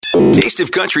Taste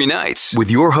of Country Nights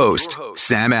with your host,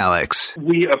 Sam Alex.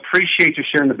 We appreciate you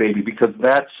sharing the baby because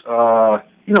that's,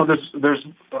 there's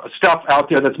stuff out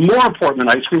there that's more important than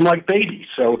ice cream, like babies.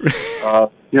 So,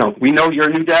 we know you're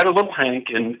a new dad of little Hank,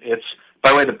 and it's,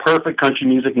 by the way, the perfect country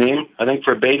music name, I think,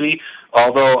 for a baby.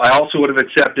 Although I also would have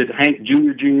accepted Hank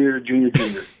Jr.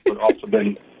 Would also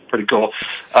been pretty cool.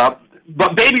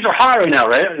 But babies are high right now,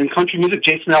 right? In country music,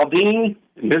 Jason Aldean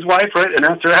and his wife, right? And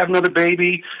after having another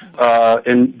baby,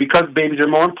 and because babies are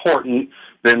more important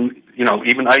than,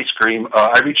 even ice cream,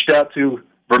 I reached out to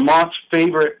Vermont's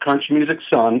favorite country music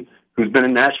son, who's been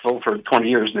in Nashville for 20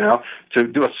 years now, to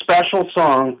do a special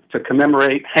song to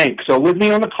commemorate Hank. So with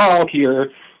me on the call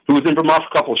here, who was in Vermont for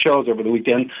a couple of shows over the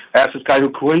weekend, I asked this guy who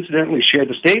coincidentally shared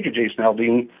the stage with Jason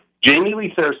Aldean. Jamie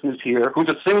Lee Thurston is here, who's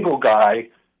a single guy,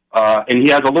 and he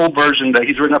has a little version that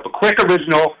he's written up, a quick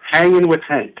original, Hangin' with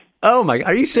Hank. Oh, my,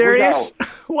 are you serious?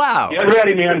 Wow. Get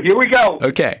ready, man. Here we go.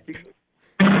 Okay.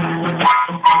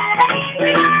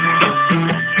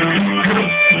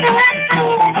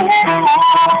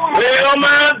 Well,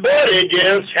 my buddy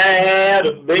just had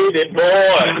a baby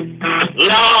boy.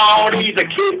 Lord, he's a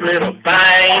cute little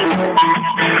thing.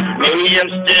 Me, I'm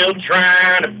still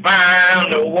trying to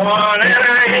find the one, and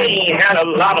I ain't had a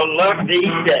lot of luck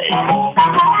these days.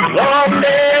 One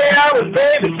day I was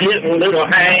babysitting little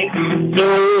Hank, so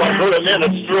I put him in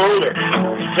a stroller,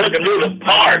 took him to the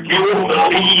park. You won't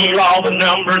believe all the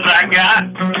numbers I got.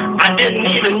 I didn't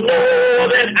even know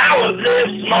that I was this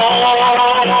small.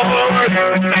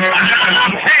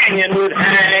 I'm hanging with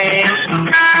Hank.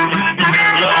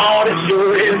 Lord, it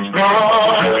sure is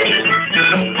fun.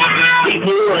 He's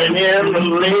pulling in the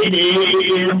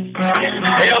ladies,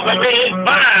 helping me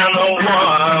find the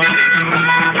one.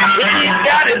 He's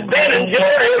got his Ben and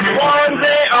Jerry's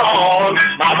onesie on.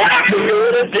 My wife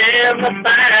could have done the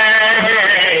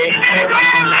thing.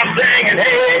 I'm singing,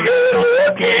 hey, good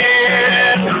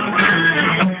looking,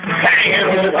 hanging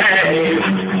with Hank.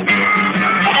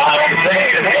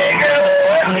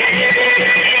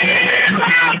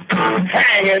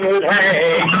 Hanging with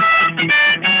Hank.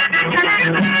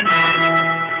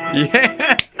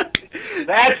 Yeah.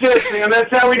 That's it, man. That's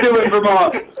how we do it in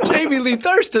Vermont. Jamie Lee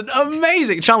Thurston,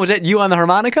 amazing. Sean, was that you on the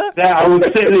harmonica? Yeah, I was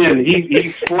sitting in.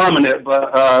 He's slumming it,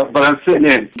 but I'm sitting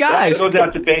in. Guys. That goes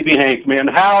out to baby Hank, man.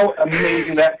 How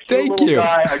amazing that cute Thank little you.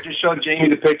 guy. I just showed Jamie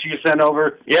the picture you sent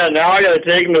over. Yeah, now I got to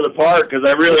take him to the park because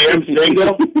I really am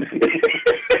single.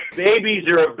 Babies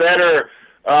are a better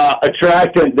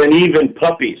attractant than even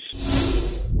puppies.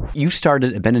 You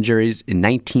started at Ben & Jerry's in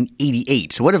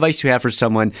 1988. So what advice do you have for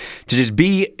someone to just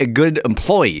be a good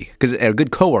employee, a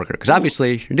good coworker? Because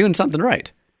obviously you're doing something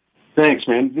right. Thanks,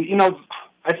 man.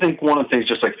 I think one of the things,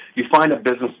 just like you find a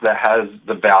business that has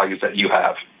the values that you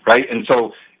have, right? And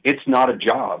so it's not a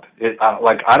job.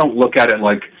 I don't look at it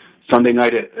like Sunday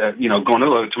night at, going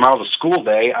to tomorrow's a school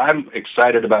day. I'm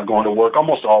excited about going to work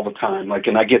almost all the time.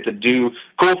 And I get to do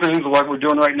cool things like we're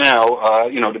doing right now,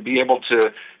 to be able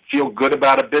to feel good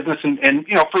about a business. And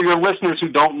for your listeners who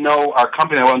don't know our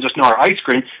company, well, just know our ice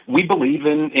cream, we believe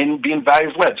in being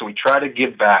values-led. So we try to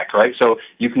give back, right? So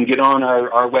you can get on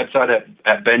our website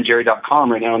at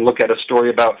benjerry.com right now and look at a story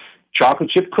about chocolate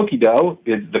chip cookie dough.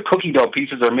 The cookie dough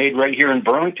pieces are made right here in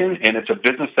Burlington, and it's a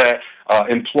business that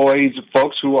employs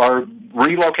folks who are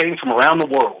relocating from around the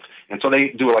world. And so they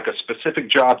do a specific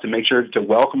job to make sure to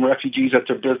welcome refugees at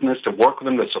their business, to work with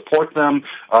them, to support them.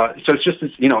 So it's just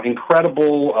this,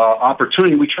 incredible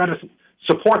opportunity. We try to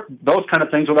support those kind of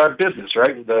things with our business,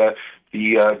 right? The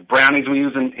brownies we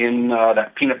use in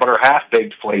that peanut butter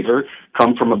half-baked flavor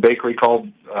come from a bakery called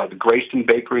the Grayston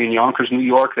Bakery in Yonkers, New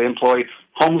York. They employ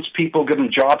homeless people, give them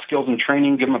job skills and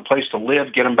training, give them a place to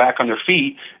live, get them back on their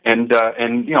feet, and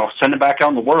send them back out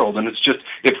in the world. And it's just,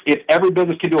 if every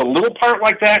business can do a little part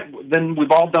like that, then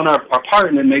we've all done our part,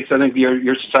 and it makes, I think,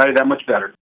 your society that much better.